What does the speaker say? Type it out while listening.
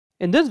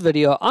In this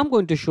video, I'm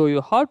going to show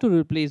you how to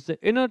replace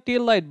the inner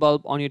tail light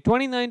bulb on your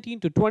 2019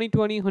 to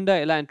 2020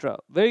 Hyundai Elantra.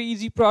 Very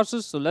easy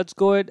process, so let's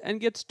go ahead and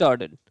get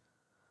started.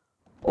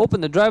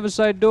 Open the driver's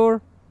side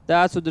door.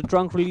 That's where the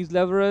trunk release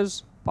lever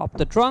is. Pop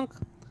the trunk.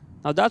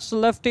 Now that's the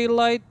left tail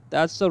light,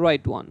 that's the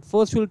right one.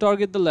 First we'll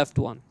target the left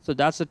one. So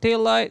that's the tail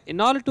light.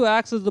 In order to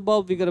access the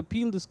bulb, we gotta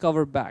peel this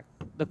cover back.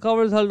 The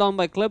cover is held on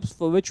by clips,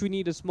 for which we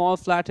need a small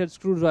flathead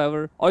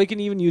screwdriver, or you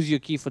can even use your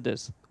key for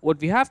this. What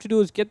we have to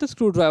do is get the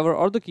screwdriver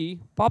or the key,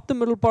 pop the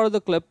middle part of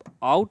the clip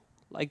out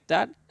like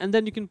that, and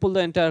then you can pull the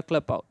entire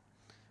clip out.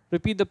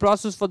 Repeat the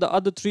process for the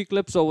other 3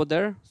 clips over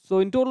there. So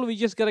in total we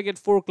just gotta get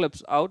 4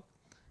 clips out,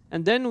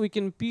 and then we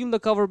can peel the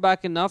cover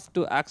back enough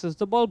to access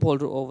the bulb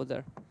holder over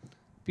there.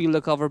 Peel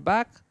the cover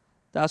back,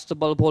 that's the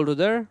bulb holder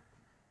there.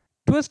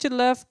 Twist it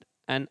left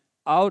and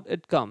out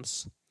it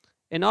comes.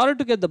 In order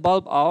to get the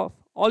bulb off,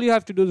 all you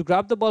have to do is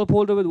grab the bulb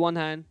holder with one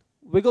hand,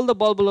 wiggle the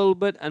bulb a little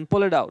bit and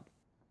pull it out.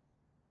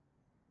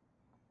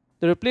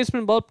 The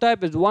replacement bulb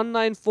type is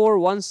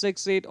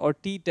 194168 or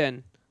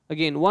T10.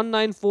 Again,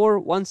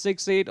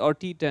 194168 or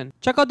T10.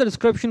 Check out the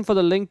description for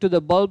the link to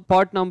the bulb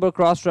part number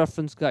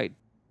cross-reference guide.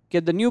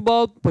 Get the new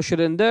bulb, push it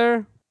in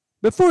there.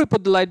 Before we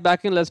put the light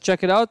back in, let's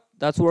check it out.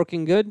 That's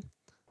working good.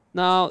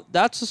 Now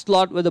that's the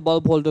slot where the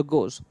bulb holder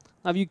goes.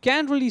 Now you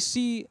can't really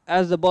see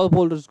as the bulb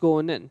holder is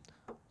going in.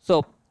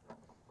 So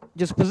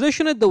just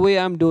position it the way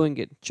I'm doing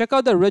it. Check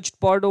out the ridged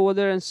part over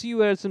there and see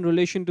where it's in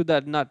relation to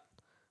that nut.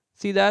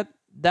 See that?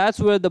 That's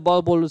where the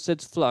bulb holder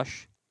sits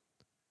flush.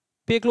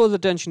 Pay close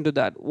attention to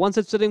that. Once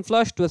it's sitting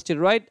flush, twist it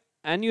right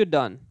and you're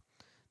done.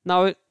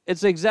 Now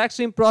it's the exact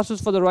same process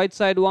for the right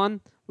side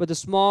one with a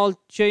small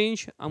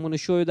change. I'm going to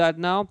show you that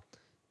now.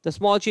 The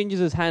small change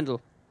is his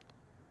handle.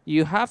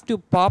 You have to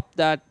pop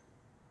that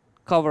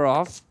cover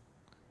off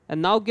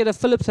and now get a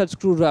Phillips head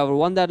screwdriver,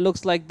 one that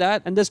looks like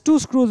that, and there's 2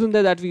 screws in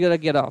there that we gotta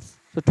get off.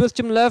 So twist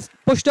him left,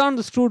 push down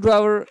the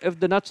screwdriver if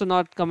the nuts are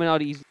not coming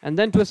out easy, and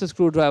then twist the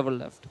screwdriver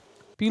left.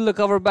 Peel the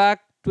cover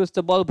back, twist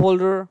the bulb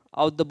holder,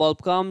 out the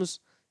bulb comes.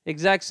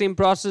 Exact same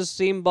process,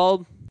 same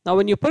bulb. Now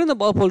when you're putting the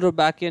bulb holder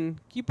back in,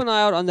 keep an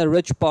eye out on the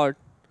ridge part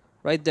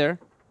right there.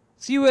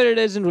 See where it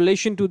is in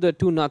relation to the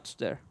 2 nuts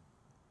there.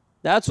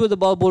 That's where the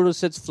bulb holder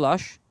sits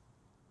flush,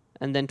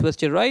 and then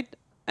twist it right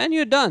and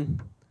you're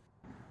done.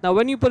 Now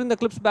when you're putting the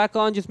clips back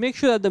on, just make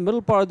sure that the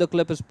middle part of the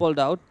clip is pulled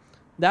out.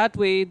 That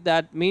way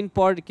that main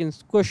part can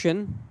squish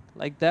in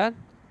like that.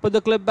 Put the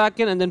clip back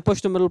in and then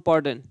push the middle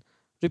part in.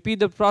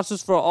 Repeat the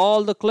process for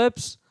all the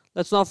clips.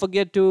 Let's not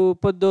forget to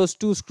put those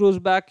 2 screws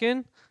back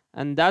in,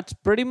 and that's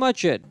pretty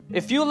much it.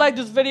 If you like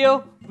this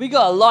video, we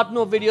got a lot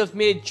more videos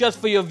made just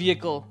for your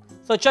vehicle.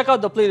 So check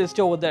out the playlist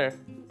over there.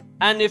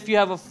 And if you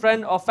have a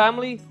friend or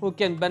family who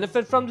can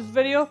benefit from this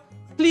video,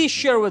 please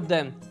share with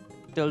them.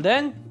 Till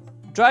then,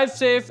 drive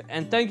safe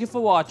and thank you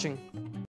for watching.